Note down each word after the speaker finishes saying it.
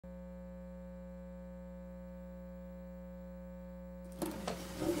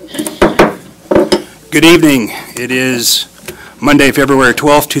Good evening. It is Monday, February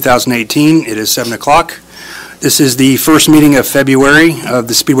 12th, 2018. It is 7 o'clock. This is the first meeting of February of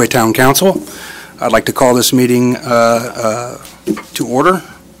the Speedway Town Council. I'd like to call this meeting to order.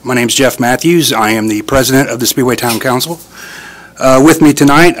 My name is Jeff Matthews. I am the president of the Speedway Town Council. With me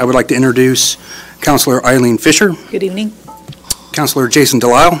tonight, I would like to introduce Councilor Eileen Fisher. Good evening. Councilor Jason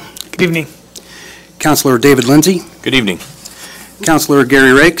Delisle. Good evening. Councilor David Lindsay. Good evening. Councilor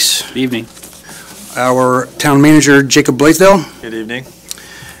Gary Rakes. Good evening. Our town manager, Jacob Blaisdell. Good evening.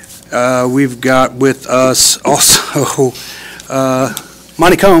 We've got with us also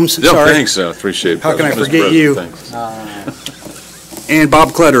Monty Combs. Yeah, sorry. thanks. Appreciate it. How can I forget you? And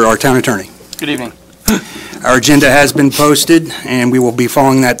Bob Clutter, our town attorney. Good evening. Our agenda has been posted, and we will be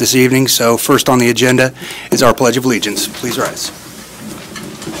following that this evening. So first on the agenda is our Pledge of Allegiance. Please rise.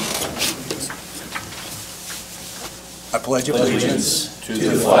 I pledge allegiance to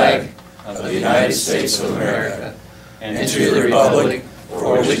the flag of the United States of America and to the republic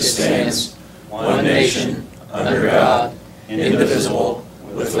for which it stands, one nation, under God, indivisible,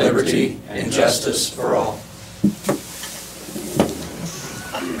 with liberty and justice for all.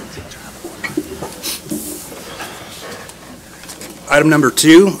 Item number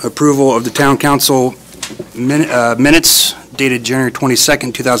 2, approval of the Town Council minutes dated January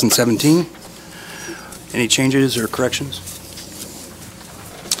 22nd, 2017. Any changes or corrections?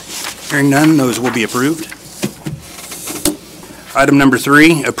 Hearing none, those will be approved. Item number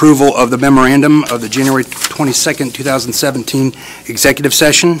 3, approval of the memorandum of the January 22nd, 2017 executive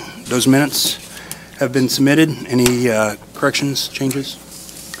session. Those minutes have been submitted. Any corrections, changes?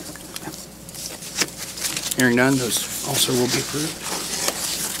 Hearing none, those also will be approved.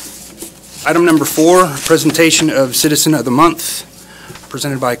 Item number 4, presentation of Citizen of the Month,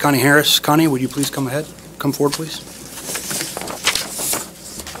 presented by Connie Harris. Connie, would you please come forward, please?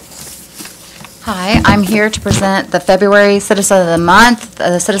 Hi, I'm here to present the February Citizen of the Month.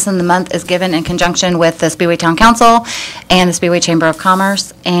 The Citizen of the Month is given in conjunction with the Speedway Town Council and the Speedway Chamber of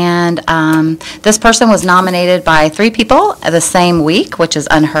Commerce. And this person was nominated by 3 people the same week, which is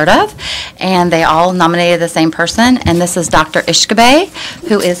unheard of. And they all nominated the same person. And this is Dr. Ishkabe,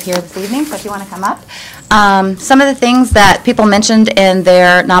 who is here this evening. So if you want to come up. Some of the things that people mentioned in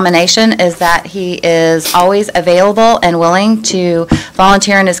their nomination is that he is always available and willing to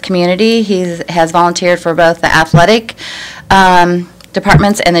volunteer in his community. He has volunteered for both the athletic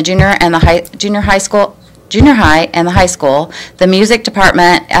departments and the junior and the junior high and the high school. The music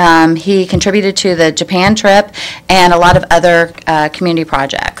department, he contributed to the Japan trip and a lot of other community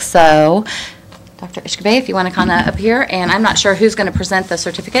projects. So Dr. Ishkabe, if you want to kind of up here, and I'm not sure who's going to present the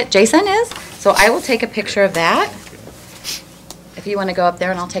certificate. Jason is, so I will take a picture of that. If you want to go up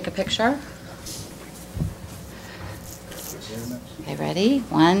there and I'll take a picture. Okay, ready?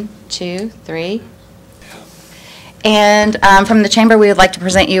 1, 2, 3. And from the chamber, we would like to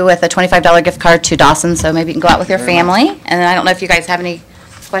present you with a $25 gift card to Dawson, so maybe you can go out with your family. And I don't know if you guys have any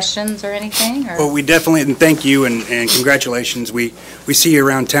questions or anything? Or? Well, we definitely, and thank you, and congratulations. We see you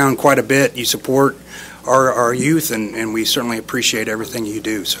around town quite a bit. You support our youth, and we certainly appreciate everything you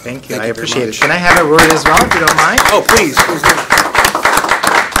do. So thank you. I appreciate it. Can I have a word as well, if you don't mind? Oh, please.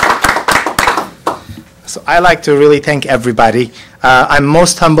 So I like to really thank everybody. I'm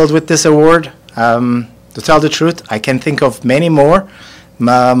most humbled with this award. To tell the truth, I can think of many more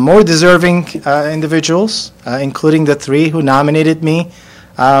deserving individuals, including the 3 who nominated me.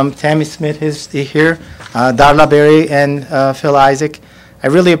 Tammy Smith is here, Darla Berry, and Phil Isaac. I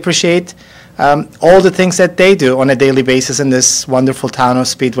really appreciate all the things that they do on a daily basis in this wonderful town of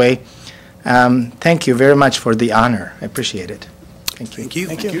Speedway. Thank you very much for the honor. I appreciate it. Thank you. Thank you.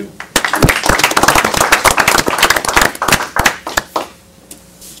 Thank you.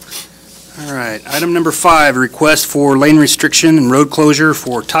 All right. Item number 5, request for lane restriction and road closure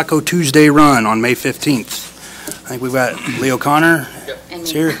for Taco Tuesday run on May 15th. I think we've got Leo Connor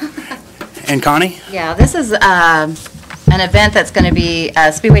here. And Connie? Yeah, this is an event that's going to be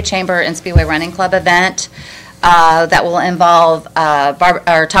a Speedway Chamber and Speedway Running Club event that will involve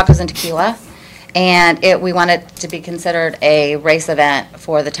tacos and tequila. And we want it to be considered a race event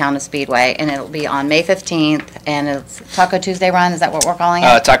for the town of Speedway. And it'll be on May 15th. And it's Taco Tuesday Run. Is that what we're calling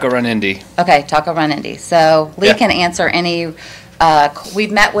it? Taco Run Indy. Okay, Taco Run Indy. So Lee can answer any.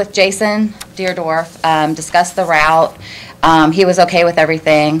 We've met with Jason Deerdorf, discussed the route. He was okay with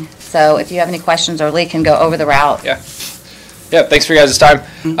everything. So if you have any questions, or Lee can go over the route. Yeah. Yeah. Thanks for your guys' time.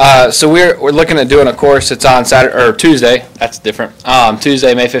 So we're looking at doing a course. It's on Saturday or Tuesday. That's different.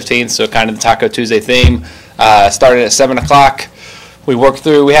 Tuesday, May 15th. So kind of the Taco Tuesday theme. Started at 7 o'clock. We worked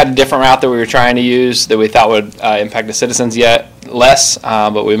through. We had a different route that we were trying to use that we thought would impact the citizens. Yet less,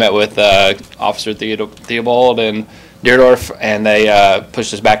 but we met with Officer Theobald and Deerdorf, and they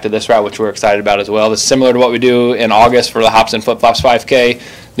pushed us back to this route, which we're excited about as well. It's similar to what we do in August for the Hops and Flip Flops 5K.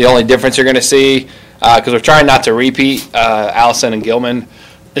 The only difference you're going to see, because we're trying not to repeat Allison and Gilman,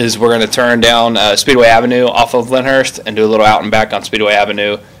 is we're going to turn down Speedway Avenue off of Lyndhurst and do a little out and back on Speedway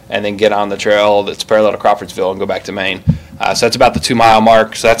Avenue, and then get on the trail that's parallel to Crawfordsville and go back to Maine. So that's about the 2-mile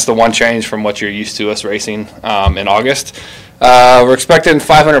mark. So that's the one change from what you're used to us racing in August. We're expecting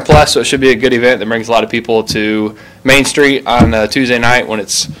 500 plus, so it should be a good event that brings a lot of people to Main Street on Tuesday night when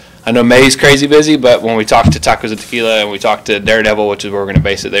it's, I know May's crazy busy, but when we talked to Tacos and Tequila and we talked to Daredevil, which is where we're going to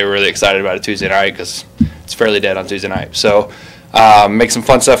base it, they were really excited about it Tuesday night because it's fairly dead on Tuesday night. So make some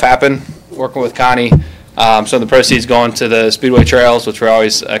fun stuff happen, working with Connie. Some of the proceeds going to the Speedway Trails, which we're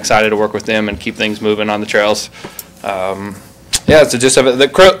always excited to work with them and keep things moving on the trails. Yeah, so just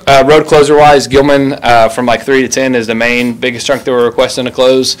the road closure-wise, Gilman from like 3 to 10 is the main biggest chunk that we're requesting to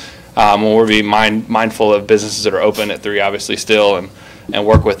close. We'll be mindful of businesses that are open at 3, obviously, still, and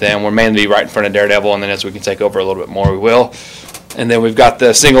work with them. We're mainly right in front of Daredevil, and then as we can take over a little bit more, we will. And then we've got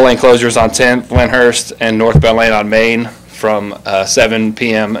the single-lane closures on 10th, Lyndhurst, and northbound lane on Main from 7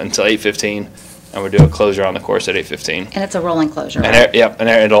 p.m. until 8:15. And we'll do a closure on the course at 8:15. And it's a rolling closure, And right? yep, and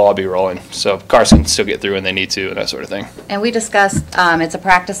it'll all be rolling. So cars can still get through when they need to and that sort of thing. And we discussed, it's a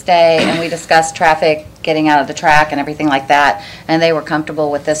practice day, and we discussed traffic getting out of the track and everything like that, and they were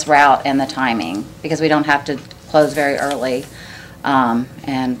comfortable with this route and the timing, because we don't have to close very early,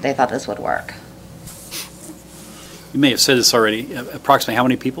 and they thought this would work. You may have said this already. Approximately how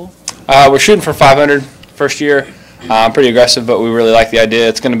many people? We're shooting for 500 first year. Pretty aggressive, but we really like the idea.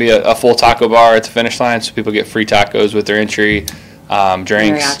 It's going to be a full taco bar at the finish line, so people get free tacos with their entry,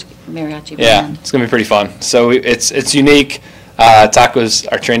 drinks. Mariachi Yeah, band. it's going to be pretty fun. So it's unique. Tacos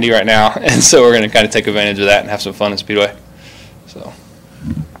are trendy right now, and so we're going to kind of take advantage of that and have some fun in Speedway. So,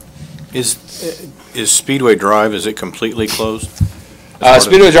 Is Speedway Drive, is it completely closed?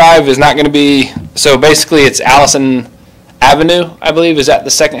 Speedway Drive is not going to be. So basically, it's Allison Avenue, I believe, is at the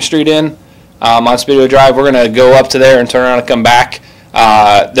 2nd Street in. On Speedway Drive, we're going to go up to there and turn around and come back.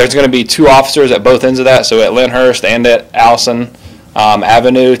 There's going to be 2 officers at both ends of that, so at Lyndhurst and at Allison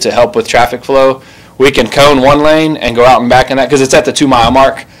Avenue to help with traffic flow. We can cone one lane and go out and back in that because it's at the 2-mile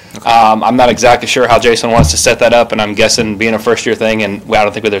mark. I'm not exactly sure how Jason wants to set that up, and I'm guessing being a first-year thing, and I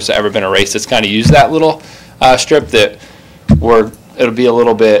don't think there's ever been a race that's kind of used that little strip that it'll be a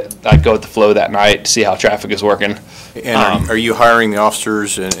little bit, I'd go with the flow that night to see how traffic is working. And are you hiring the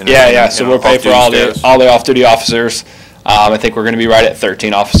officers? Yeah. So we're paying for all the off-duty officers. I think we're going to be right at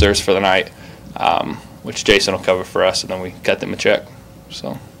 13 officers for the night, which Jason will cover for us, and then we cut them a check.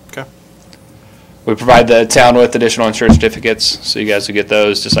 So. Okay. We provide the town with additional insurance certificates, so you guys will get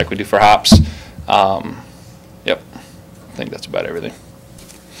those just like we do for hops. Yep. I think that's about everything.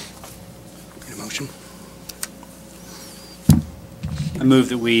 Need a motion? I move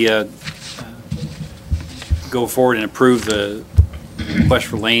that we go forward and approve the request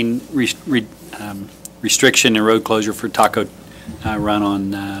for lane restriction and road closure for Taco Run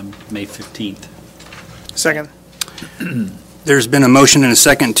on May 15th. Second. There's been a motion and a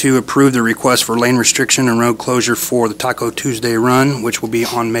second to approve the request for lane restriction and road closure for the Taco Tuesday Run, which will be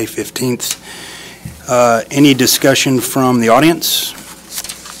on May 15th. Any discussion from the audience?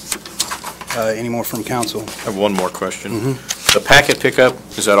 Any more from council? I have one more question. The packet pickup,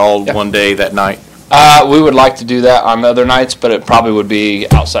 is that all one day that night? We would like to do that on other nights, but it probably would be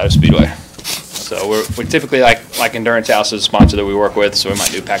outside of Speedway. So we typically like Endurance House is a sponsor that we work with, so we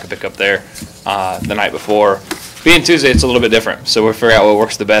might do packet pickup there the night before. Being Tuesday, it's a little bit different, so we'll figure out what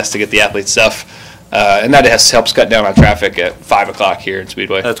works the best to get the athlete stuff. And that helps cut down on traffic at 5 o'clock here in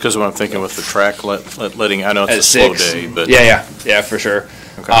Speedway. That's because what I'm thinking with the track letting, I know it's At a slow 6. day, but. Yeah, for sure.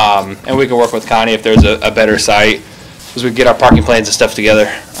 Okay. And we can work with Connie if there's a better site, as we get our parking plans and stuff together.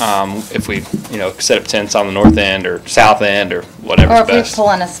 If we, set up tents on the north end or south end or whatever's Or if best. we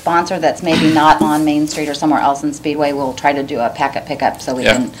pull in a sponsor that's maybe not on Main Street or somewhere else in Speedway, we'll try to do a packet pickup so we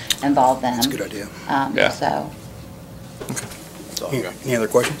Yeah. can involve them. That's a good idea. Yeah. So, Any other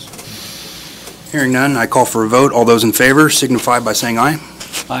questions? Hearing none, I call for a vote. All those in favor signify by saying aye.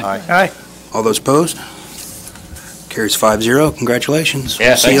 Aye. Aye. All those opposed? Carries 5-0. Congratulations.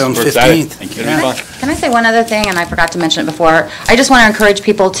 Yeah, See you on thanks. We're excited. 15th. Thank you. It'll be fun. can I say one other thing, and I forgot to mention it before? I just want to encourage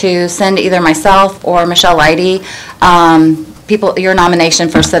people to send either myself or Michelle Leidy, your nomination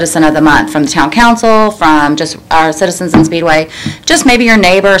for Citizen of the Month from the Town Council, from just our citizens in Speedway, just maybe your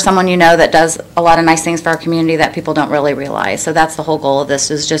neighbor, someone you know that does a lot of nice things for our community that people don't really realize. So that's the whole goal of this,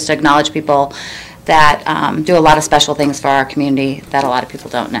 is just to acknowledge people that do a lot of special things for our community that a lot of people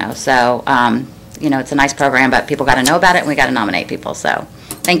don't know. So it's a nice program, but people got to know about it, and we got to nominate people. So,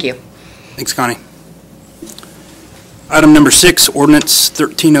 thank you. Thanks, Connie. Item number 6, Ordinance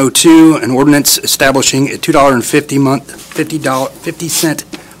 1302, an ordinance establishing a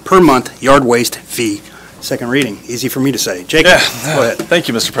 $2.50 per month yard waste fee. Second reading. Easy for me to say. Jacob, go ahead. Thank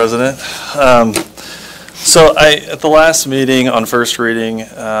you, Mr. President. So at the last meeting on first reading,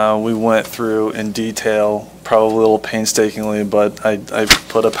 we went through in detail, probably a little painstakingly, but I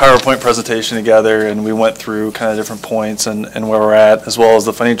put a PowerPoint presentation together, and we went through kind of different points and where we're at, as well as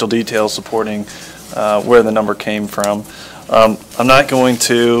the financial details supporting where the number came from. I'm not going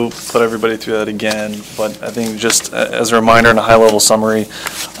to put everybody through that again, but I think just as a reminder and a high-level summary,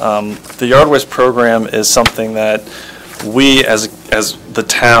 the yard waste program is something that we as the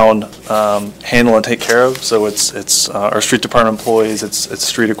town handle and take care of. So it's our street department employees, it's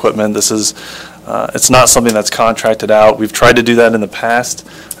street equipment. This is it's not something that's contracted out. We've tried to do that in the past.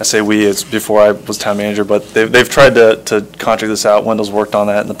 I say we, it's before I was town manager, but they've tried to contract this out. Wendell's worked on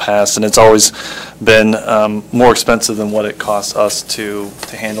that in the past, and it's always been more expensive than what it costs us to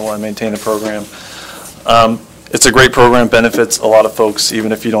handle and maintain the program. It's a great program, benefits a lot of folks,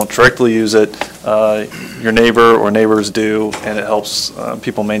 even if you don't directly use it. Your neighbor or neighbors do, and it helps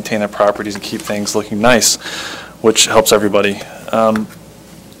people maintain their properties and keep things looking nice, which helps everybody.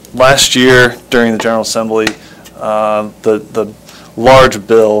 Last year, during the General Assembly, the large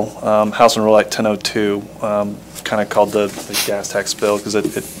bill, House and Rule Act 1002, kind of called the gas tax bill because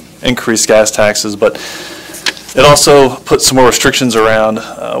it increased gas taxes, but it also put some more restrictions around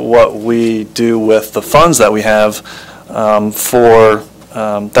what we do with the funds that we have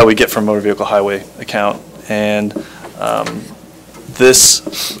that we get from motor vehicle highway account. And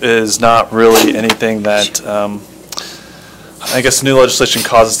this is not really anything that I guess new legislation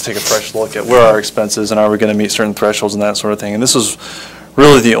causes us to take a fresh look at where our expenses and are we going to meet certain thresholds and that sort of thing. And this was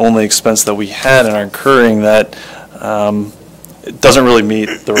really the only expense that we had and are incurring that it doesn't really meet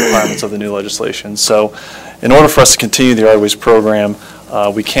the requirements of the new legislation. So in order for us to continue the yard waste program,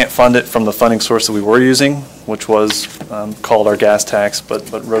 we can't fund it from the funding source that we were using, which was called our gas tax,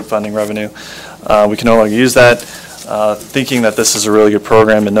 but road funding revenue. We can no longer use that. Thinking that this is a really good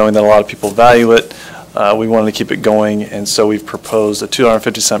program and knowing that a lot of people value it, we wanted to keep it going, and so we've proposed a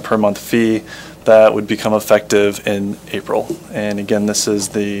 $2.50 per month fee that would become effective in April. And again, this is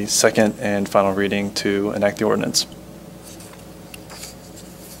the second and final reading to enact the ordinance.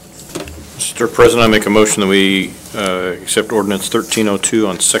 Mr. President, I make a motion that we accept Ordinance 1302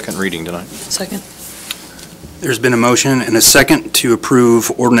 on second reading tonight. Second. There's been a motion and a second to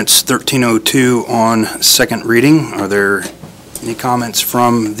approve Ordinance 1302 on second reading. Are there any comments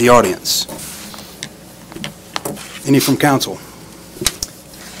from the audience? Any from council?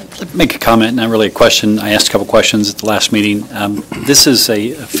 I'd make a comment, not really a question. I asked a couple questions at the last meeting. This is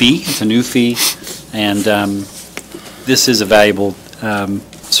a fee. It's a new fee, and this is a valuable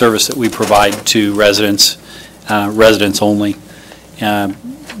service that we provide to residents, residents only,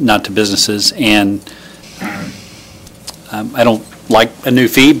 not to businesses. And I don't like a new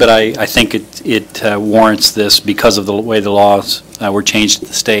fee, but I think it warrants this because of the way the laws were changed at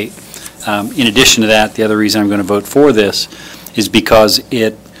the state. In addition to that, the other reason I'm going to vote for this is because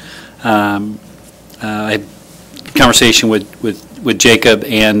I had a conversation with Jacob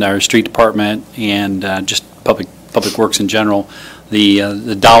and our street department and just public works in general.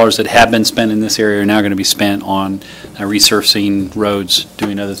 The dollars that have been spent in this area are now going to be spent on resurfacing roads,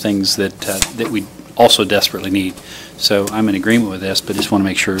 doing other things that we also desperately need. So I'm in agreement with this, but just want to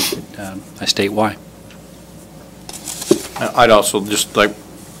make sure I state why. I'd also just like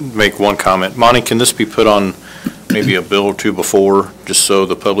make one comment. Monty, can this be put on maybe a bill or two before, just so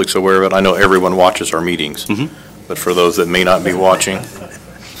the public's aware of it? I know everyone watches our meetings, but for those that may not be watching,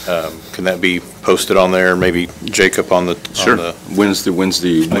 can that be posted on there? Maybe Jacob on the... Sure.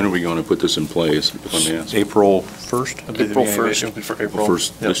 When are we going to put this in place, if I may ask? April 1st? April 1st. It'll be for April.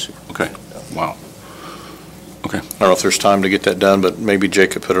 1st. Yep. Okay. Wow. Okay. I don't know if there's time to get that done, but maybe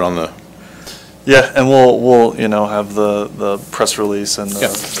Jacob put it on the... Yeah, and we'll have the press release and the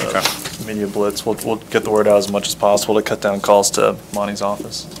okay. media blitz. We'll get the word out as much as possible to cut down calls to Monty's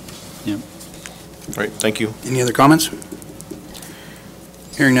office. Yeah. Great, thank you. Any other comments?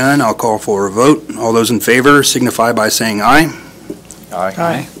 Hearing none, I'll call for a vote. All those in favor signify by saying aye. Aye.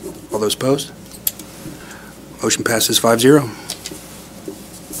 Aye. All those opposed? Motion passes 5-0.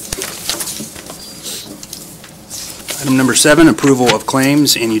 Item number 7, approval of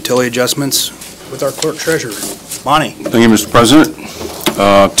claims and utility adjustments with our clerk treasurer. Monty. Thank you, Mr. President.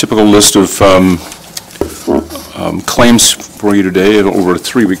 Typical list of Claims for you today of over a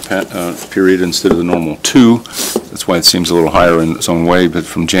 3-week period instead of the normal 2. That's why it seems a little higher in its own way, but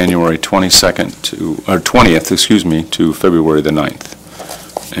from January 22nd to, or 20th, excuse me, to February the 9th.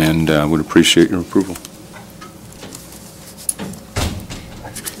 And would appreciate your approval.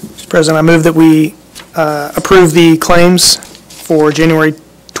 Mr. President, I move that we approve the claims for January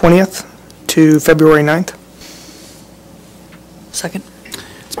 20th to February 9th. Second.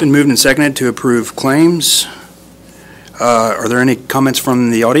 It's been moved and seconded to approve claims. Are there any comments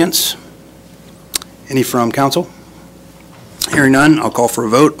from the audience? Any from council? Hearing none, I'll call for a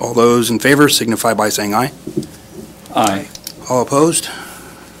vote. All those in favor signify by saying aye. Aye. All opposed?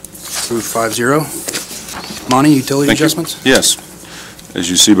 Approved 5-0. Monty, utility Thank you. adjustments? Yes. As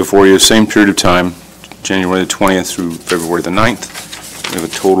you see before you, same period of time, January the 20th through February the 9th. We have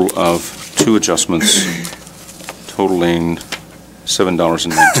a total of 2 adjustments totaling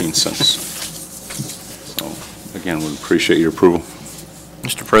 $7.19. So, again, we appreciate your approval.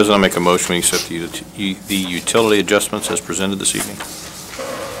 Mr. President, I make a motion we accept the utility adjustments as presented this evening.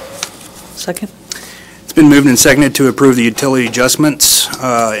 Second. It's been moved and seconded to approve the utility adjustments.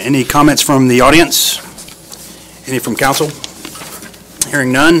 Any comments from the audience? Any from council?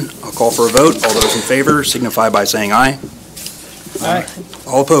 Hearing none, I'll call for a vote. All those in favor signify by saying aye. Aye.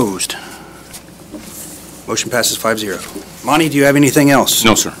 All opposed? Motion passes 5-0. Monty, do you have anything else?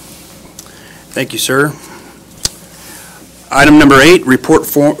 No, sir. Thank you, sir. Item number 8, report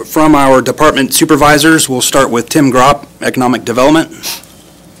from our department supervisors. We'll start with Tim Gropp, Economic Development.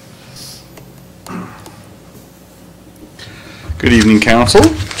 Good evening, Council.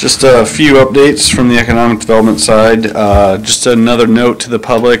 Just a few updates from the economic development side. Just another note to the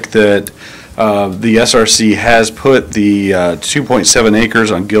public that the SRC has put the 2.7 acres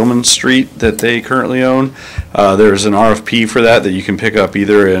on Gilman Street that they currently own. There's an RFP for that you can pick up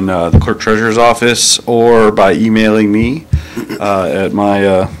either in the clerk treasurer's office or by emailing me at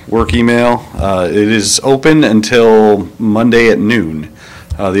my work email. It is open until Monday at noon.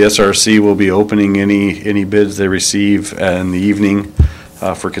 The SRC will be opening any bids they receive in the evening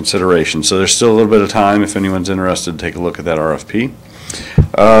for consideration. So there's still a little bit of time if anyone's interested to take a look at that RFP.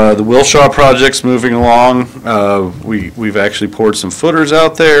 The Wilshaw project's moving along. We've actually poured some footers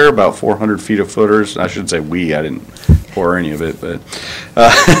out there, about 400 feet of footers. I shouldn't say we, I didn't pour any of it, but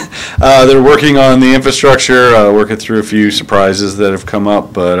they're working on the infrastructure, working through a few surprises that have come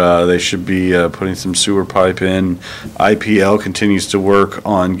up, but they should be putting some sewer pipe in. IPL continues to work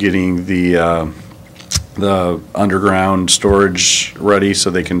on getting the underground storage ready so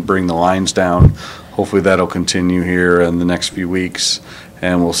they can bring the lines down. Hopefully that'll continue here in the next few weeks,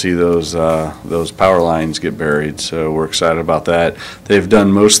 and we'll see those power lines get buried. So we're excited about that. They've done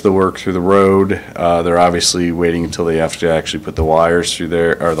most of the work through the road. They're obviously waiting until they have to actually put the wires through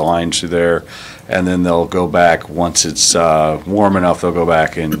there, or the lines through there, and then they'll go back once it's warm enough. They'll go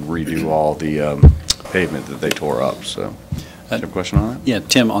back and redo all the pavement that they tore up. So. Do you have a question on that? Yeah,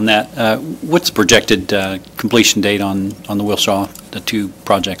 Tim, on that, what's the projected completion date on the Wilshaw, the 2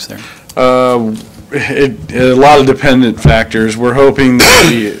 projects there? A lot of dependent factors. We're hoping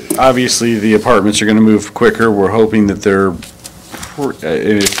that obviously the apartments are going to move quicker. We're hoping that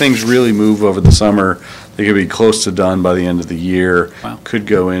if things really move over the summer, they could be close to done by the end of the year. Wow. Could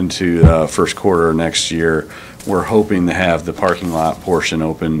go into first quarter of next year. We're hoping to have the parking lot portion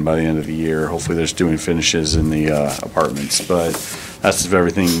open by the end of the year. Hopefully there's doing finishes in the apartments, but that's if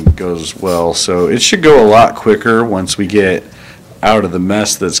everything goes well. So it should go a lot quicker once we get out of the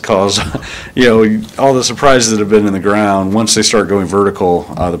mess that's caused, all the surprises that have been in the ground. Once they start going vertical,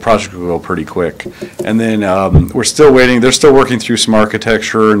 the project will go pretty quick. And then we're still waiting. They're still working through some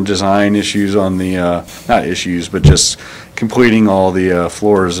architecture and design issues on the, not issues, but just completing all the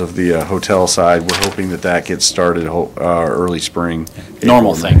floors of the hotel side. We're hoping that gets started early spring.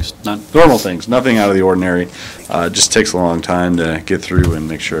 Normal things. Normal things, nothing out of the ordinary. Just takes a long time to get through and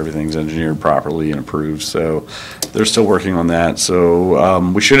make sure everything's engineered properly and approved. So they're still working on that. So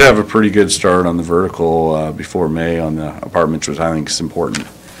we should have a pretty good start on the vertical before May on the apartments, which I think is important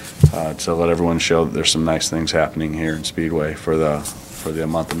to let everyone show that there's some nice things happening here in Speedway for the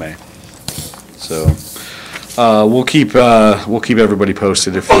month of May. So we'll keep everybody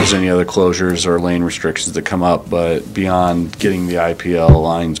posted if there's any other closures or lane restrictions that come up. But beyond getting the IPL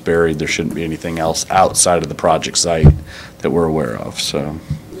lines buried, there shouldn't be anything else outside of the project site that we're aware of. So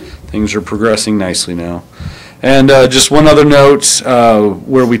things are progressing nicely now. And just one other note,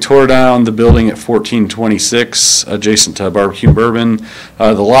 where we tore down the building at 1426 adjacent to Barbecue and Bourbon,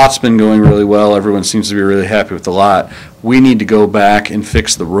 the lot's been going really well. Everyone seems to be really happy with the lot. we need to go back and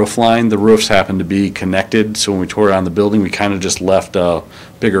fix the roof line. The roofs happen to be connected, so when we tore down the building, we kind of just left a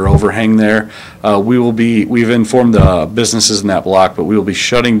bigger overhang there. We've informed the businesses in that block, but we will be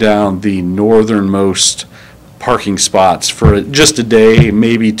shutting down the northernmost parking spots for just a day,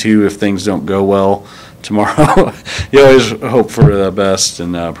 maybe two if things don't go well tomorrow. You always hope for the best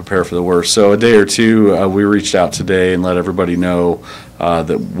and prepare for the worst. So a day or two, we reached out today and let everybody know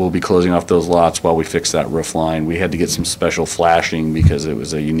that we'll be closing off those lots while we fix that roof line. We had to get some special flashing because it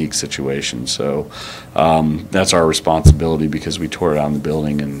was a unique situation. So that's our responsibility because we tore down the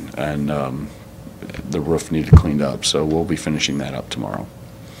building and the roof needed cleaned up. So we'll be finishing that up tomorrow.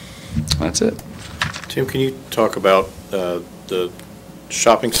 That's it. Tim, can you talk about the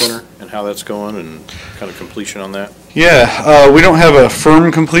shopping center and how that's going and kind of completion on that? Yeah, we don't have a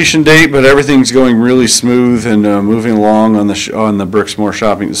firm completion date, but everything's going really smooth and moving along on the Brixmor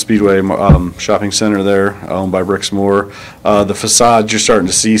shopping, the Speedway shopping center there, owned by Brixmor. The facades, you're starting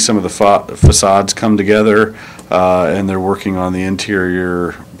to see some of the facades come together, and they're working on the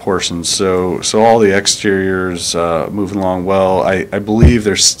interior portions. So all the exteriors moving along well. I believe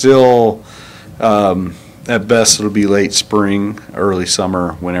there's still. At best, it'll be late spring, early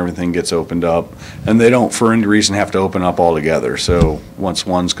summer when everything gets opened up. And they don't, for any reason, have to open up altogether. So once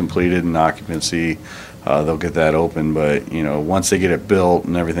one's completed in occupancy, they'll get that open. But, you know, once they get it built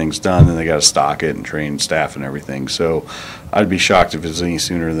and everything's done, then they got to stock it and train staff and everything. So I'd be shocked if it's any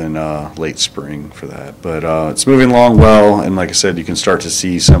sooner than late spring for that. But it's moving along well. And like I said, you can start to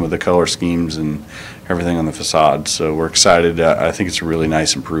see some of the color schemes and everything on the facade. So we're excited. I think it's a really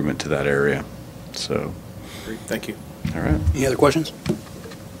nice improvement to that area. So. Great, thank you. All right. Any other questions?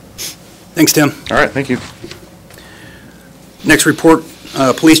 Thanks, Tim. All right, thank you. Next report,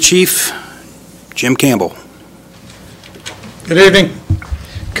 Police Chief Jim Campbell. Good evening.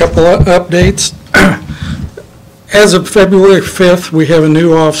 Couple of updates. As of February 5th, we have a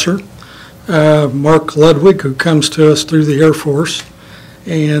new officer, Mark Ludwig, who comes to us through the Air Force.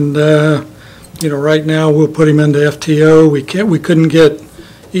 And, you know, right now we'll put him into FTO. We couldn't get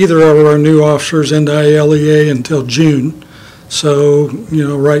either of our new officers into ILEA until June. So, you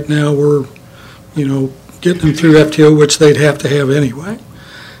know, right now we're, you know, getting them through FTO, which they'd have to have anyway.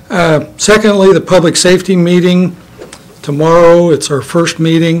 Secondly, the public safety meeting tomorrow. It's our first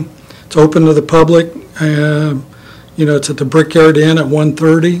meeting. It's open to the public. You know, it's at the Brickyard Inn at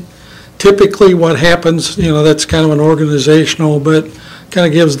 1:30. Typically what happens, you know, that's kind of an organizational, but kind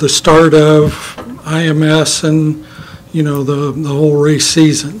of gives the start of IMS and you know, the whole race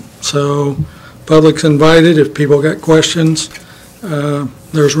season. So public's invited. If people got questions,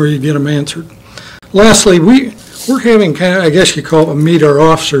 there's where you get them answered. Lastly, we're having kind of, I guess you call it meet our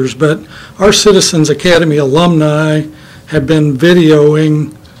officers, but our Citizens Academy alumni have been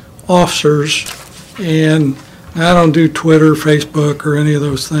videoing officers, and I don't do Twitter, Facebook, or any of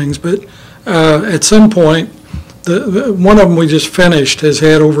those things, but at some point, one of them we just finished has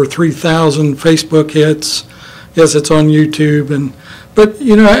had over 3,000 Facebook hits. Yes, it's on YouTube, but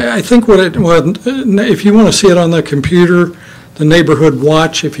you know, I think if you want to see it on the computer, the Neighborhood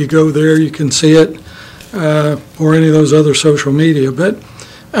Watch, if you go there, you can see it, or any of those other social media. But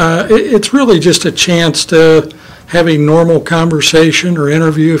it's really just a chance to have a normal conversation or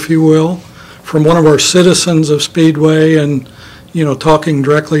interview, if you will, from one of our citizens of Speedway, and you know, talking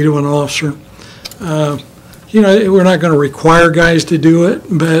directly to an officer. You know, we're not going to require guys to do it,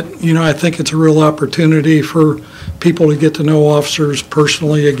 but, you know, I think it's a real opportunity for people to get to know officers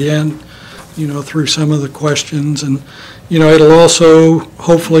personally again, you know, through some of the questions. And, you know, it'll also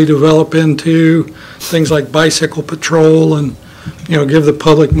hopefully develop into things like bicycle patrol and, you know, give the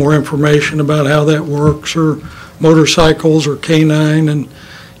public more information about how that works, or motorcycles or K9. And,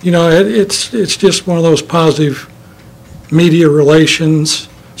 you know, it's just one of those positive media relations,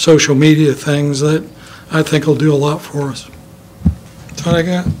 social media things that I think will do a lot for us. That's what I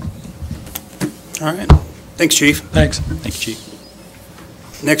got. All right. Thanks, Chief. Thanks. Thank you,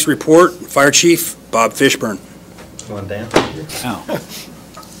 Chief. Next report, Fire Chief Bob Fishburne. Come on down.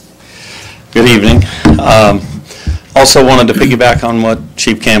 Good evening. Also wanted to piggyback on what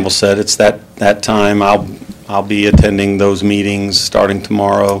Chief Campbell said. It's that time. I'll be attending those meetings starting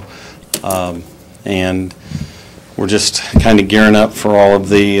tomorrow, and we're just kind of gearing up for all of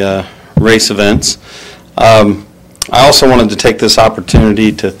the race events. I also wanted to take this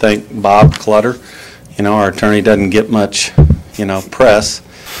opportunity to thank Bob Clutter. You know, our attorney doesn't get much, you know, press,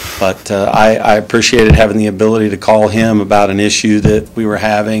 but I appreciated having the ability to call him about an issue that we were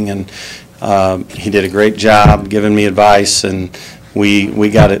having, and he did a great job giving me advice, and we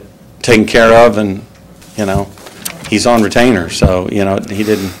got it taken care of. And you know, he's on retainer, so you know, he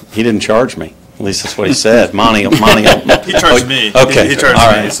didn't charge me. At least that's what he said. Monty. He charged me. Okay. He charged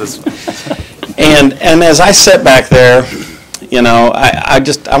all me. right. So And as I sit back there,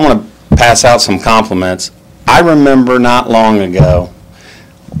 I want to pass out some compliments. I remember not long ago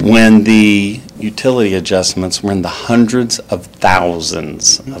when the utility adjustments were in the hundreds of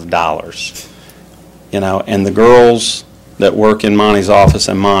thousands of dollars. And the girls that work in Monty's office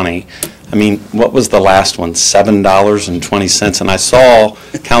and Monty, I mean, what was the last one? $7.20. And I saw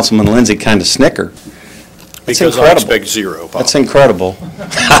Councilman Lindsay kind of snicker. Because I expect zero. Bob. That's incredible.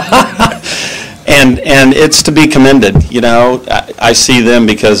 And it's to be commended. I see them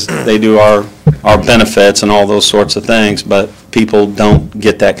because they do our benefits and all those sorts of things, but people don't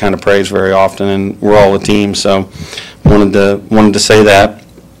get that kind of praise very often, and we're all a team, so wanted to say that.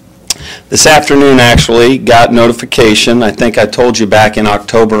 This afternoon, actually, got notification, I think I told you back in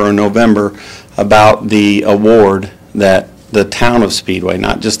October or November, about the award that the town of Speedway,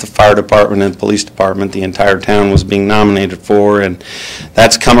 not just the fire department and police department, the entire town was being nominated for, and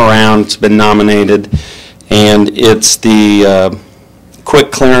that's come around, it's been nominated, and it's the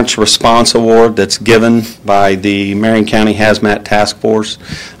Quick Clearance Response Award that's given by the Marion County Hazmat Task Force.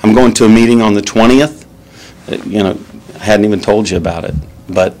 I'm going to a meeting on the 20th. I hadn't even told you about it,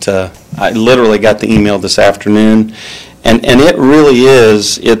 but I literally got the email this afternoon, and it really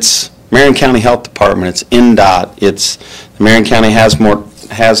is, it's Marion County Health Department, it's NDOT, it's the Marion County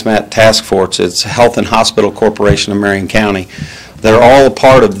Hazmat Task Force, it's Health and Hospital Corporation of Marion County. They're all a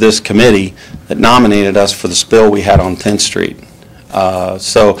part of this committee that nominated us for the spill we had on 10th Street.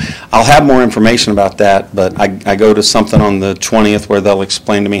 So I'll have more information about that, but I go to something on the 20th where they'll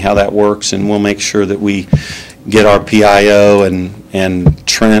explain to me how that works, and we'll make sure that we get our PIO and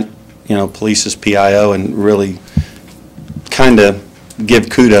Trent, police's PIO, and really kind of give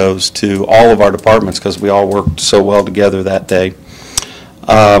kudos to all of our departments because we all worked so well together that day.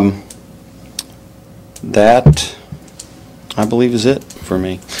 That, I believe, is it for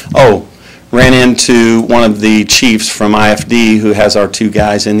me. Oh, ran into one of the chiefs from IFD who has our two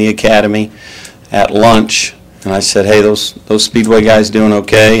guys in the academy at lunch, and I said, hey, those Speedway guys doing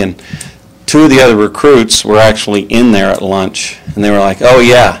okay? And two of the other recruits were actually in there at lunch, and they were like, oh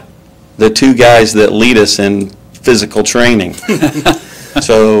yeah, the two guys that lead us in physical training.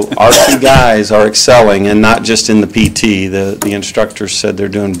 So our two guys are excelling, and not just in the PT. The instructors said they're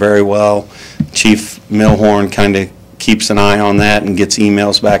doing very well. Chief Milhorn kind of keeps an eye on that and gets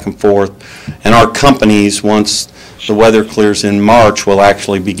emails back and forth. And our companies, once the weather clears in March, will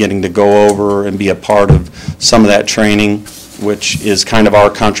actually be getting to go over and be a part of some of that training, which is kind of our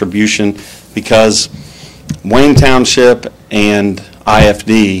contribution, because Wayne Township and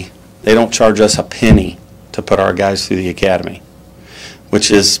IFD, they don't charge us a penny to put our guys through the academy, which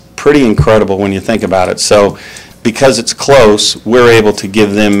is pretty incredible when you think about it. So because it's close, we're able to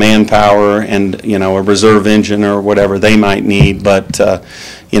give them manpower and, a reserve engine or whatever they might need. But,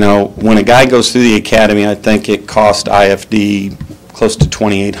 when a guy goes through the academy, I think it cost IFD close to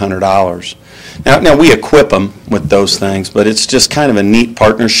 $2,800. Now we equip them with those things, but it's just kind of a neat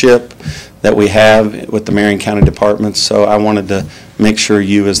partnership that we have with the Marion County departments. So I wanted to make sure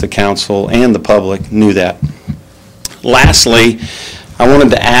you as the council and the public knew that. Lastly, I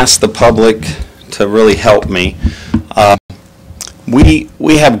wanted to ask the public to really help me.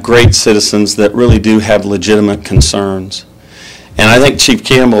 We have great citizens that really do have legitimate concerns. And I think Chief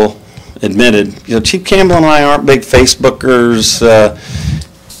Campbell admitted, Chief Campbell and I aren't big Facebookers,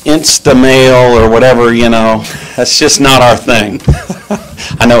 Instamail or whatever, that's just not our thing.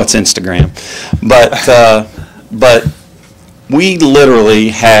 I know it's Instagram. But we literally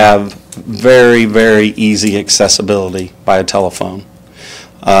have very, very easy accessibility by a telephone.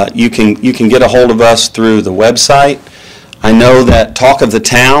 You can get a hold of us through the website. I know that Talk of the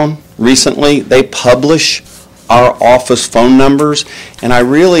Town recently, they publish our office phone numbers, and I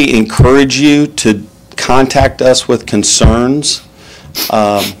really encourage you to contact us with concerns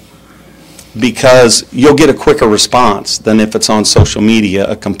because you'll get a quicker response than if it's on social media,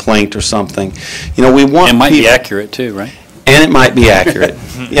 a complaint or something. We want it might be accurate too, right? And it might be accurate.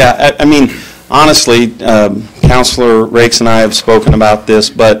 Yeah, I mean, honestly, Councilor Rakes and I have spoken about this,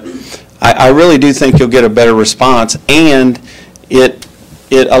 but I really do think you'll get a better response, and it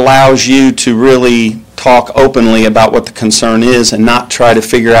allows you to really talk openly about what the concern is and not try to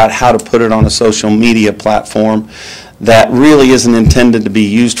figure out how to put it on a social media platform that really isn't intended to be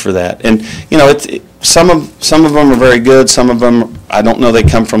used for that. And some of them are very good, some of them I don't know, they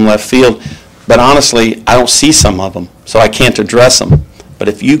come from left field, but honestly I don't see some of them, so I can't address them. But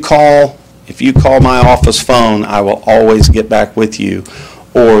if you call my office phone, I will always get back with you,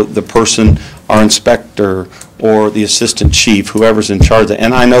 or the person, our inspector, or the assistant chief, whoever's in charge of it.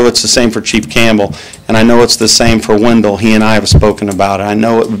 And I know it's the same for Chief Campbell, and I know it's the same for Wendell. He and I have spoken about it. I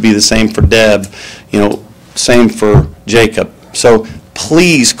know it would be the same for Deb, same for Jacob. So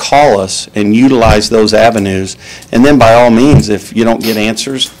please call us and utilize those avenues. And then by all means, if you don't get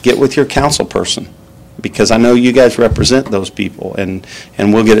answers, get with your council person, because I know you guys represent those people, and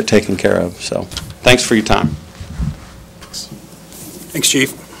we'll get it taken care of. So thanks for your time. Thanks,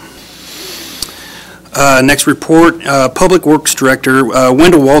 Chief. Next report, Public Works Director,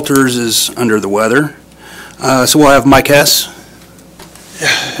 Wendell Walters is under the weather. So we'll have Mike Hess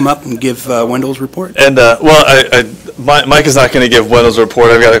come up and give Wendell's report. And, Mike is not going to give Wendell's report.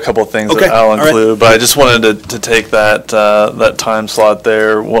 I've got a couple of things that I'll include, but I just wanted to take that time slot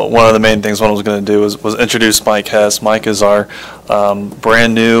there. One of the main things Wendell was going to do was introduce Mike Hess. Mike is our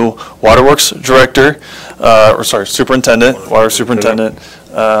brand new Waterworks Director, Superintendent, Water Superintendent.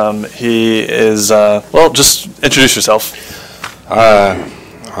 He is, just introduce yourself.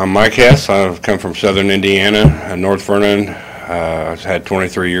 I'm Mike Hess. I've come from Southern Indiana, North Vernon. I've had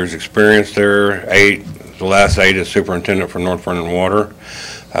 23 years experience there, the last 8 as superintendent for North Vernon Water.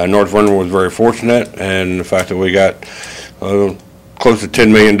 North Vernon was very fortunate in the fact that we got close to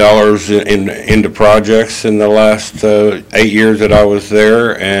 $10 million into projects in the last 8 years that I was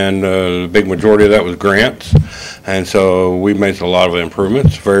there, and the big majority of that was grants. And so we made a lot of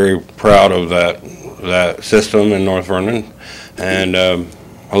improvements. Very proud of that system in North Vernon, and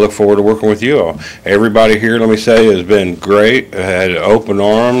I look forward to working with you all. Everybody here, let me say, has been great. I had open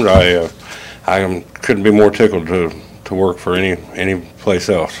arms. I couldn't be more tickled to work for any place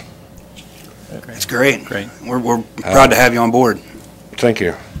else. That's great. We're proud to have you on board. Thank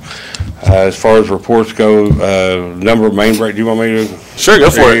you. As far as reports go, number of main breaks, do you want me to? Sure, go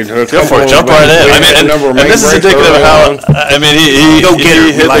for it. Go for it. Jump right in. And this is indicative of how,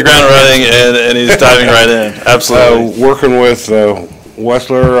 he hit the ground running and he's diving right in. Absolutely. Working with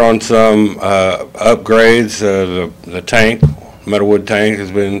Westler on some upgrades. The tank, metalwood tank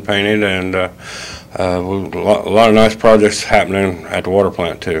has been painted, and a lot of nice projects happening at the water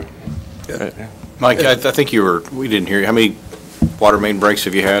plant too. Good. Mike, I think we didn't hear you. How many water main breaks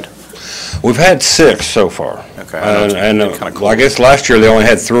have you had? We've had 6 so far. Okay. I guess last year they only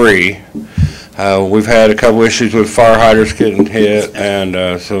had 3. We've had a couple issues with fire hydrants getting hit,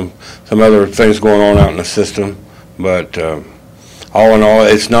 and some other things going on out in the system. But all in all,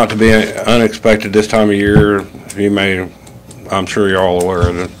 it's not to be unexpected this time of year. I'm sure you're all aware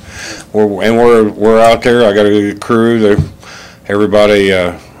of it. We're out there. I got a good crew. Everybody's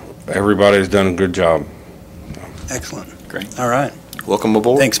done a good job. Excellent. Great. All right. Welcome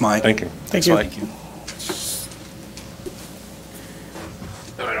aboard. Thanks, Mike. Thank you. Thanks, Mike. Is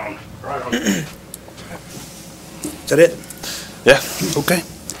that it? Yeah. Okay.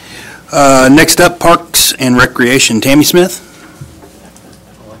 Next up, Parks and Recreation, Tammy Smith.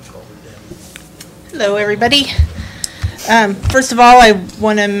 Hello, everybody. First of all, I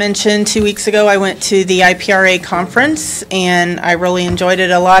want to mention 2 weeks ago I went to the IPRA conference, and I really enjoyed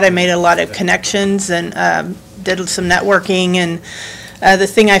it a lot. I made a lot of connections and did some networking, and the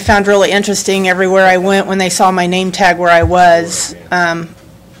thing I found really interesting, everywhere I went, when they saw my name tag where I was,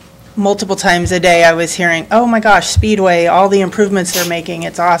 multiple times a day I was hearing, oh my gosh, Speedway, all the improvements they're making,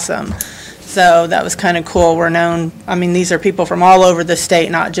 it's awesome. So that was kind of cool. We're known, these are people from all over the state,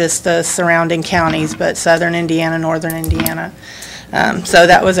 not just the surrounding counties, but Southern Indiana, Northern Indiana. So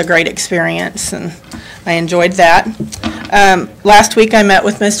that was a great experience, and I enjoyed that. Last week I met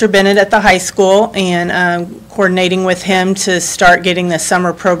with Mr. Bennett at the high school, and coordinating with him to start getting the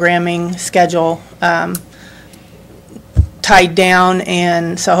summer programming schedule tied down,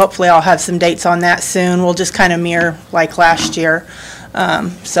 and so hopefully I'll have some dates on that soon. We'll just kind of mirror like last year.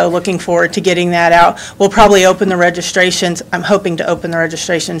 So looking forward to getting that out. We'll probably open the registrations. I'm hoping to open the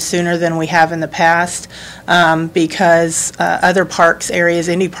registrations sooner than we have in the past, because other parks areas,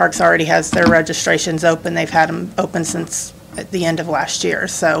 Indy Parks already has their registrations open. They've had them open since at the end of last year.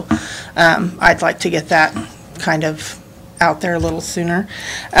 So I'd like to get that kind of out there a little sooner.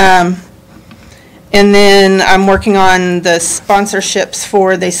 And then I'm working on the sponsorships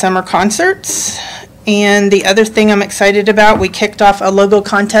for the summer concerts. And the other thing I'm excited about, we kicked off a logo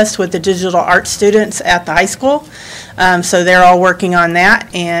contest with the digital art students at the high school. So they're all working on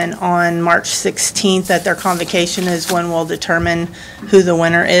that, and on March 16th at their convocation is when we'll determine who the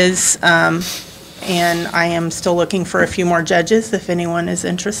winner is. And I am still looking for a few more judges. If anyone is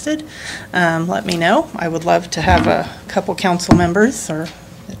interested, let me know. I would love to have a couple council members or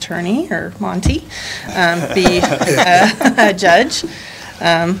attorney or Monty be a judge.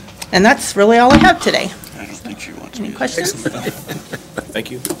 And that's really all I have today. I don't think she wants any questions.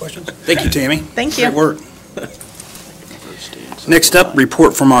 Thank you. Questions? Thank you, Tammy. Thank you. Great work. Next up,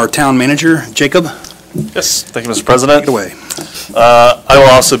 report from our town manager, Jacob. Yes, thank you, Mr. President. Take it away. I will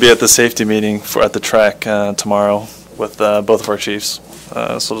also be at the safety meeting at the track tomorrow with both of our chiefs.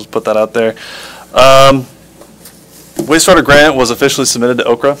 So just put that out there. Wastewater grant was officially submitted to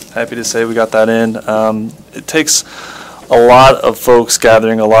Okra. Happy to say we got that in. It takes a lot of folks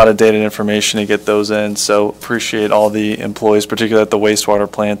gathering a lot of data and information to get those in, so appreciate all the employees, particularly at the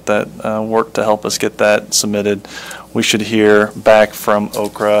wastewater plant, that worked to help us get that submitted. We should hear back from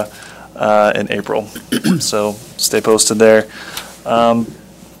Okra in April, so stay posted there.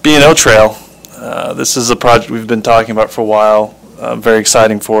 B&O Trail, this is a project we've been talking about for a while, very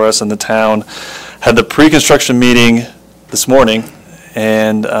exciting for us in the town. Had the pre-construction meeting this morning,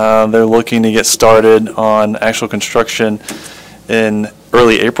 and they're looking to get started on actual construction in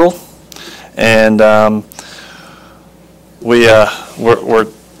early April. And we're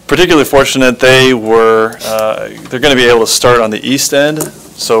particularly fortunate. They're going to be able to start on the east end,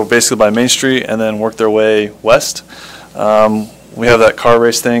 so basically by Main Street, and then work their way west. We have that car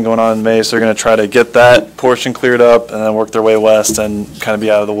race thing going on in May, so they're going to try to get that portion cleared up and then work their way west and kind of be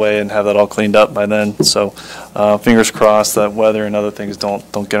out of the way and have that all cleaned up by then. So fingers crossed that weather and other things don't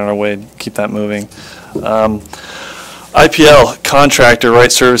get in our way and keep that moving. IPL contractor,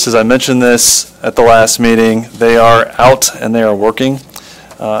 Right Services, I mentioned this at the last meeting. They are out and they are working.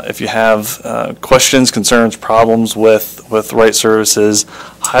 If you have questions, concerns, problems with Right Services,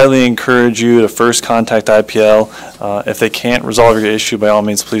 highly encourage you to first contact IPL. If they can't resolve your issue, by all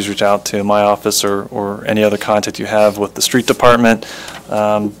means, please reach out to my office or any other contact you have with the street department.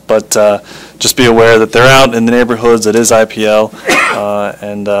 But just be aware that they're out in the neighborhoods. It is IPL.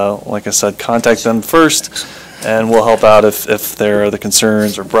 And like I said, contact them first, and we'll help out if there are the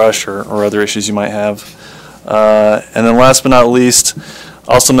concerns or brush or other issues you might have. And then last but not least,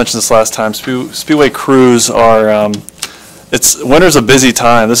 I also mentioned this last time, Speedway crews are, winter's a busy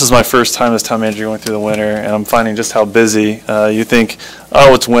time. This is my first time as town manager going through the winter, and I'm finding just how busy. You think,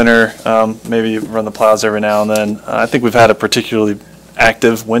 oh, it's winter, maybe you run the plows every now and then. I think we've had a particularly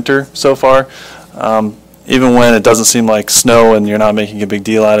active winter so far. Even when it doesn't seem like snow and you're not making a big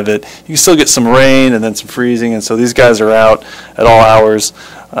deal out of it, you can still get some rain and then some freezing, and so these guys are out at all hours.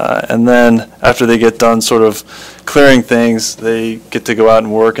 And then after they get done sort of clearing things, they get to go out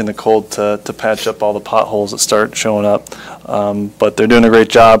and work in the cold to patch up all the potholes that start showing up. But they're doing a great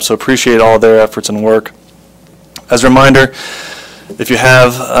job, so appreciate all their efforts and work. As a reminder, if you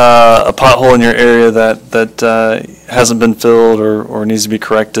have a pothole in your area that hasn't been filled or needs to be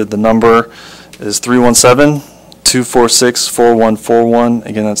corrected, the number is 317-246-4141.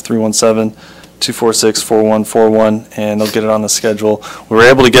 Again, that's 317-246-4141, and they'll get it on the schedule. We were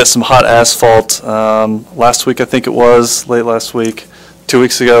able to get some hot asphalt last week, I think it was, late last week, 2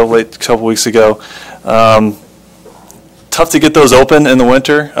 weeks ago, a couple weeks ago. Tough to get those open in the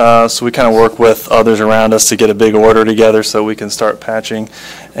winter, so we kind of work with others around us to get a big order together so we can start patching.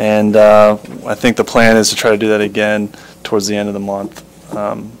 And I think the plan is to try to do that again towards the end of the month.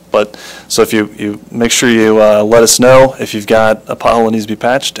 So if you make sure you let us know if you've got a pothole that needs to be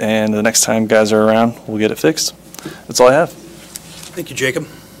patched, and the next time guys are around, we'll get it fixed. That's all I have. Thank you, Jacob.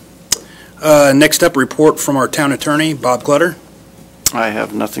 Next up, report from our town attorney, Bob Clutter. I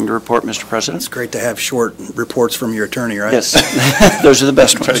have nothing to report, Mr. President. It's great to have short reports from your attorney, right? Yes, those are the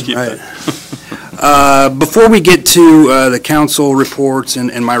best ones. Right. Before we get to the council reports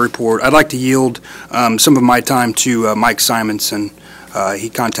and my report, I'd like to yield some of my time to Mike Simonson. He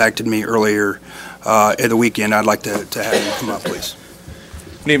contacted me earlier at the weekend. I'd like to have him come up, please.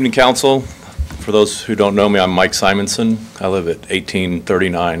 Good evening, council. For those who don't know me, I'm Mike Simonson. I live at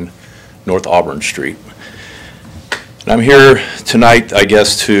 1839 North Auburn Street. And I'm here tonight, I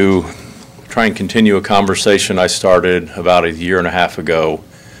guess, to try and continue a conversation I started about a year and a half ago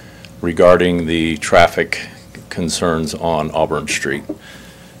regarding the traffic concerns on Auburn Street.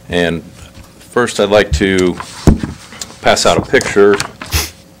 And first, I'd like to pass out a picture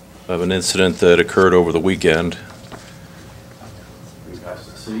of an incident that occurred over the weekend. For you guys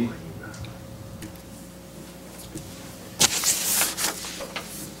to see.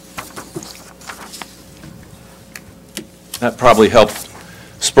 That probably helped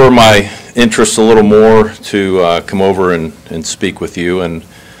spur my interest a little more to come over and speak with you. And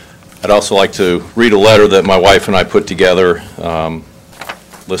I'd also like to read a letter that my wife and I put together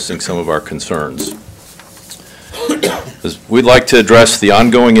listing some of our concerns. We'd like to address the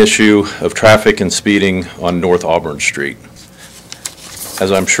ongoing issue of traffic and speeding on North Auburn Street.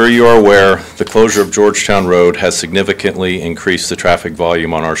 As I'm sure you are aware, the closure of Georgetown Road has significantly increased the traffic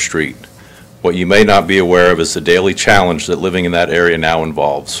volume on our street. What you may not be aware of is the daily challenge that living in that area now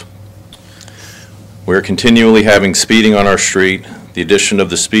involves. We're continually having speeding on our street. The addition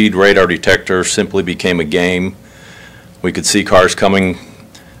of the speed radar detector simply became a game. We could see cars coming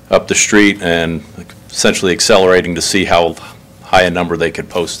up the street and essentially accelerating to see how high a number they could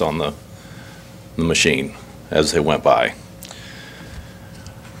post on the machine as they went by.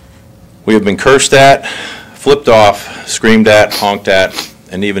 We have been cursed at, flipped off, screamed at, honked at,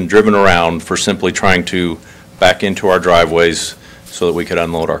 and even driven around for simply trying to back into our driveways so that we could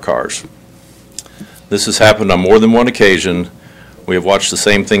unload our cars. This has happened on more than one occasion. We have watched the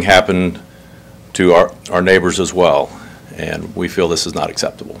same thing happen to our neighbors as well, and we feel this is not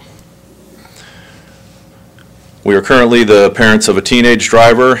acceptable. We are currently the parents of a teenage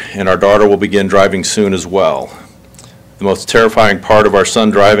driver, and our daughter will begin driving soon as well. The most terrifying part of our son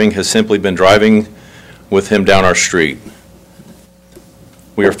driving has simply been driving with him down our street.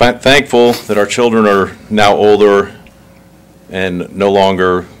 We are thankful that our children are now older and no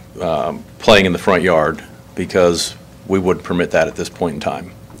longer playing in the front yard, because we wouldn't permit that at this point in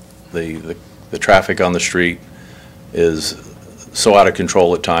time. The traffic on the street is so out of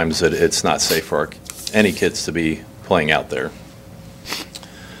control at times that it's not safe for any kids to be playing out there.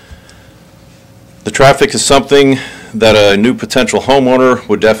 The traffic is something that a new potential homeowner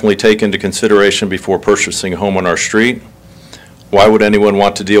would definitely take into consideration before purchasing a home on our street. Why would anyone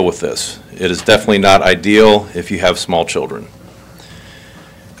want to deal with this? It is definitely not ideal if you have small children.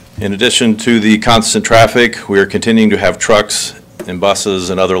 In addition to the constant traffic, we are continuing to have trucks and buses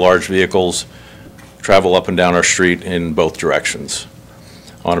and other large vehicles travel up and down our street in both directions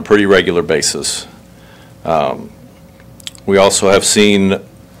on a pretty regular basis. We also have seen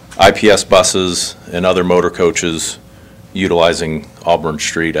IPS buses and other motor coaches utilizing Auburn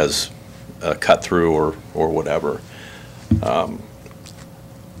Street as a cut through or whatever.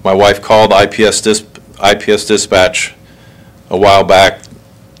 My wife called IPS Dispatch a while back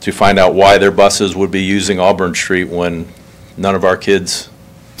to find out why their buses would be using Auburn Street when none of our kids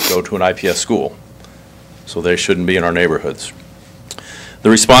go to an IPS school, so they shouldn't be in our neighborhoods. The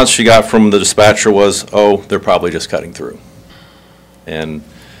response she got from the dispatcher was, oh, they're probably just cutting through. And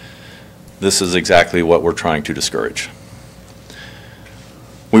this is exactly what we're trying to discourage.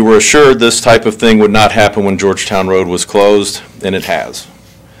 We were assured this type of thing would not happen when Georgetown Road was closed, and it has.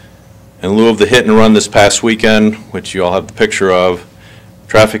 In lieu of the hit and run this past weekend, which you all have the picture of,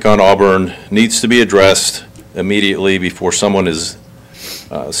 traffic on Auburn needs to be addressed immediately before someone is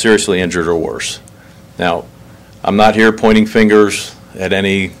seriously injured or worse. Now, I'm not here pointing fingers at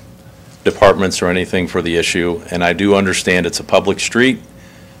any departments or anything for the issue, and I do understand it's a public street,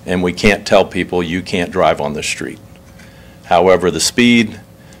 and we can't tell people you can't drive on this street. However, the speed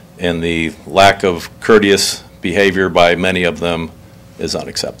and the lack of courteous behavior by many of them is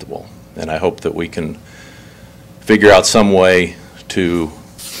unacceptable, and I hope that we can figure out some way to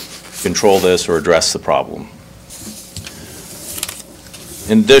control this or address the problem.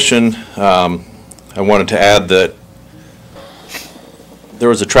 In addition, I wanted to add that there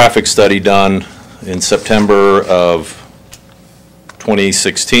was a traffic study done in September of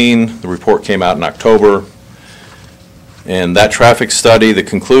 2016. The report came out in October. And that traffic study, the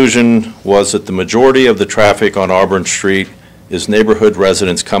conclusion was that the majority of the traffic on Auburn Street is neighborhood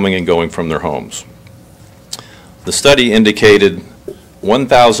residents coming and going from their homes. The study indicated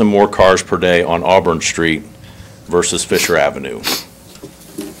 1,000 more cars per day on Auburn Street versus Fisher Avenue.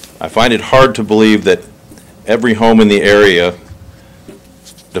 I find it hard to believe that every home in the area,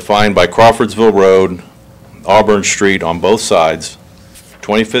 defined by Crawfordsville Road, Auburn Street on both sides,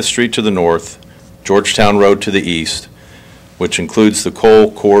 25th Street to the north, Georgetown Road to the east, which includes the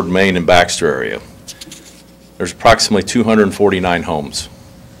Cole, Cord, Main, and Baxter area. There's approximately 249 homes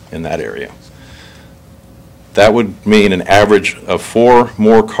in that area. That would mean an average of 4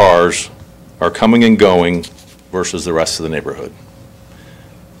 more cars are coming and going versus the rest of the neighborhood.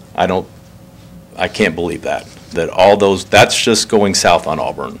 I can't believe that all those, that's just going south on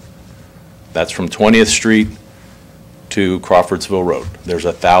Auburn. That's from 20th Street to Crawfordsville Road. There's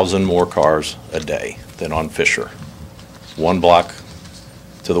 1,000 more cars a day than on Fisher, 1 block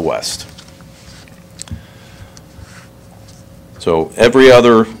to the west. So every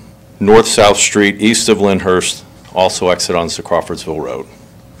other north-south street east of Lyndhurst also exit onto Crawfordsville Road.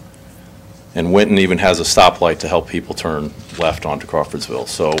 And Winton even has a stoplight to help people turn left onto Crawfordsville.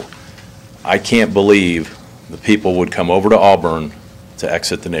 So I can't believe the people would come over to Auburn to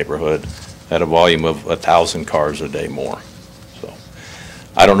exit the neighborhood at a volume of 1,000 cars a day more. So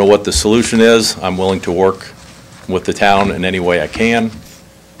I don't know what the solution is. I'm willing to work with the town in any way I can,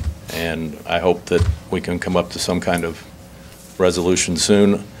 and I hope that we can come up to some kind of resolution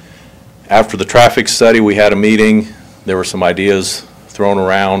soon. After the traffic study, we had a meeting. There were some ideas thrown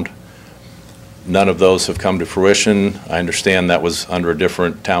around. None of those have come to fruition. I understand that was under a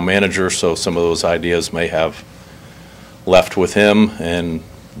different town manager, so some of those ideas may have left with him, and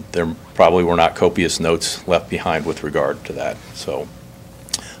there probably were not copious notes left behind with regard to that. So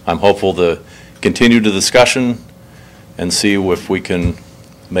I'm hopeful to continue the discussion and see if we can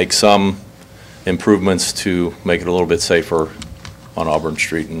make some improvements to make it a little bit safer on Auburn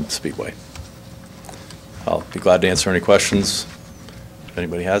Street and Speedway. I'll be glad to answer any questions if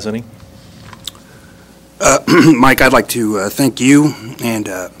anybody has any. Mike, I'd like to thank you and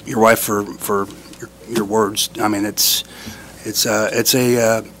your wife for your words. I mean, it's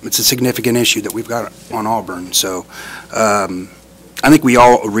a significant issue that we've got on Auburn. So I think we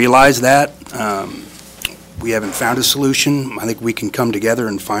all realize that. We haven't found a solution. I think we can come together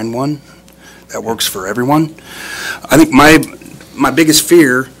and find one that works for everyone. I think my biggest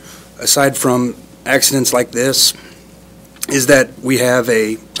fear, aside from accidents like this, is that we have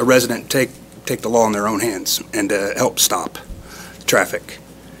a resident take the law in their own hands and help stop traffic.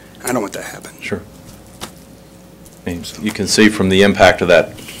 I don't want that to happen. Sure. You can see from the impact of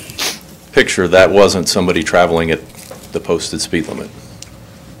that picture, that wasn't somebody traveling at the posted speed limit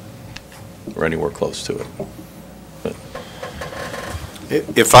or anywhere close to it. But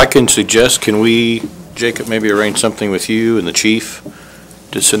if I can suggest, can we, Jacob, maybe arrange something with you and the chief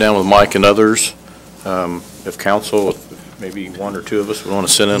to sit down with Mike and others? If council, maybe one or two of us would want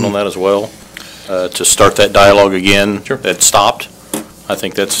to sit in on that as well, to start that dialogue again. Sure. That stopped. I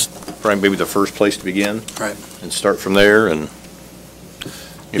think that's probably maybe the first place to begin. Right. And start from there. And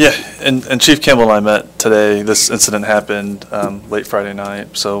yeah, and Chief Campbell and I met today. This incident happened late Friday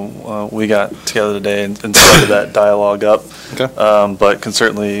night, so we got together today and started that dialogue up. Okay. But can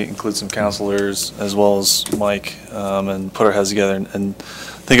certainly include some counselors as well as Mike and put our heads together and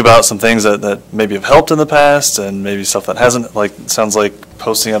think about some things that maybe have helped in the past and maybe stuff that hasn't. Like, it sounds like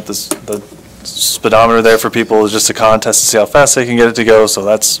posting up the speedometer there for people is just a contest to see how fast they can get it to go, so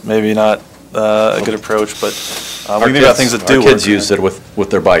that's maybe not a good approach, but we think about things that do work. Our kids use it with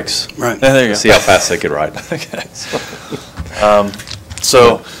their bikes. Right. Yeah, there you go. See how fast they could ride. Okay.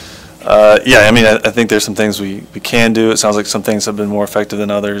 Yeah, I mean, I think there's some things we can do. It sounds like some things have been more effective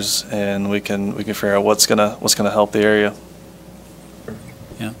than others, and we can figure out what's gonna help the area.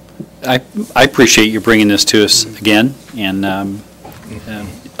 Yeah, I appreciate you bringing this to us again, and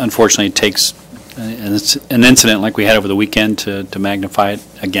unfortunately, it takes an incident like we had over the weekend to magnify it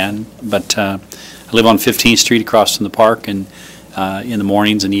again. But I live on 15th Street across from the park, and in the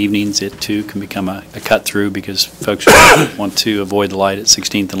mornings and evenings, it too can become a cut through because folks want to avoid the light at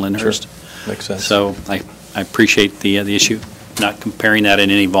 16th and Lyndhurst. Sure. Makes sense. So I appreciate the issue. Not comparing that in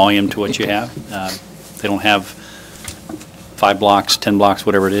any volume to what you have. They don't have 5 blocks, 10 blocks,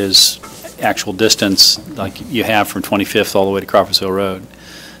 whatever it is, actual distance like you have from 25th all the way to Crawfordsville Road.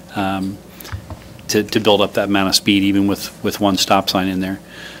 To build up that amount of speed, even with one stop sign in there.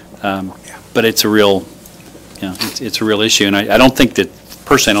 But it's a real, it's a real issue. And I don't think that,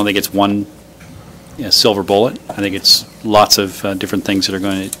 personally, I don't think it's one silver bullet. I think it's lots of different things that are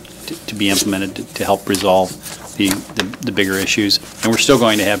going to be implemented to help resolve the bigger issues. And we're still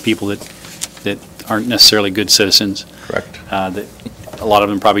going to have people that aren't necessarily good citizens. Correct. That a lot of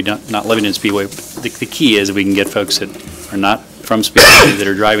them probably not living in Speedway. The key is if we can get folks that are not from Speedway that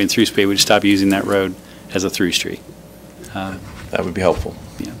are driving through Speedway to stop using that road as a through street. That would be helpful.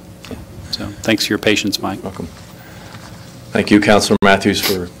 Yeah. So thanks for your patience, Mike. Welcome. Thank you, Councilor Matthews,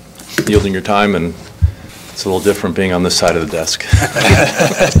 for yielding your time, and it's a little different being on this side of the desk.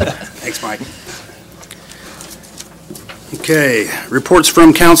 Thanks, Mike. Okay, reports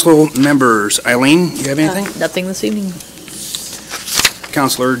from council members. Eileen, you have anything? Nothing this evening.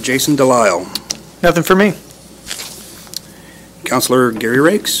 Councilor Jason Delisle. Nothing for me. Councilor Gary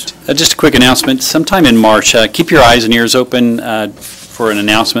Rakes. Just a quick announcement. Sometime in March, keep your eyes and ears open for an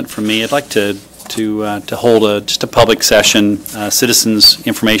announcement from me. I'd like to hold just a public session, citizens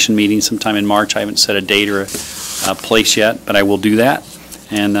information meeting sometime in March. I haven't set a date or a place yet, but I will do that.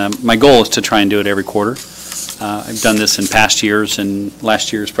 And my goal is to try and do it every quarter. I've done this in past years, and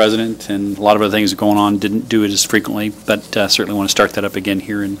last year as president, and a lot of other things going on, didn't do it as frequently, but certainly want to start that up again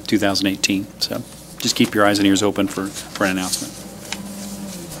here in 2018. So just keep your eyes and ears open for an announcement.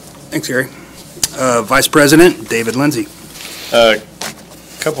 Thanks, Gary. Vice President David Lindsay.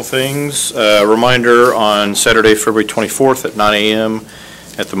 Couple things. Reminder on Saturday, February 24th at 9 a.m.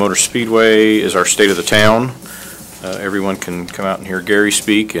 at the Motor Speedway is our State of the Town. Everyone can come out and hear Gary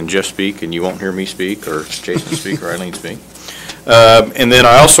speak and Jeff speak, and you won't hear me speak or Jason speak or Eileen speak. And then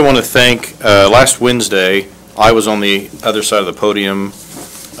I also want to thank, last Wednesday, I was on the other side of the podium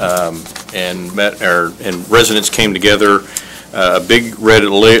and residents came together Big Red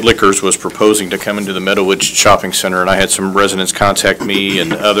Liquors was proposing to come into the Meadowwood Shopping Center, and I had some residents contact me,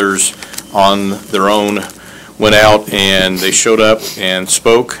 and others on their own went out, and they showed up and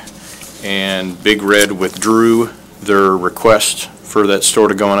spoke, and Big Red withdrew their request for that store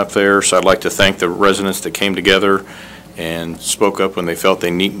to go on up there. So I'd like to thank the residents that came together and spoke up when they felt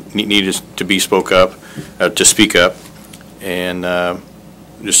they needed to speak up, and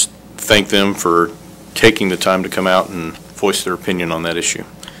just thank them for taking the time to come out and voice their opinion on that issue.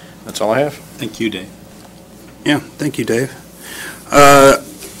 That's all I have. Thank you, Dave. Yeah, thank you, Dave.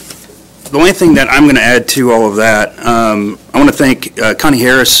 The only thing that I'm going to add to all of that, I want to thank Connie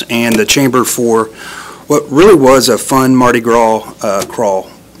Harris and the Chamber for what really was a fun Mardi Gras crawl.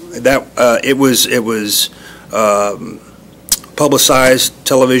 That it was publicized,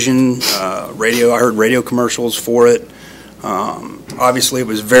 television, radio. I heard radio commercials for it. Obviously, it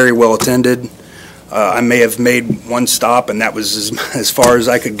was very well attended. I may have made one stop, and that was as far as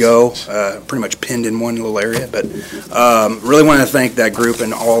I could go, pretty much pinned in one little area. But really want to thank that group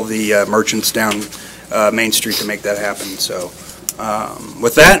and all the merchants down Main Street to make that happen. So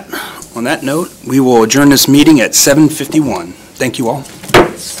with that, on that note, we will adjourn this meeting at 7:51. Thank you all.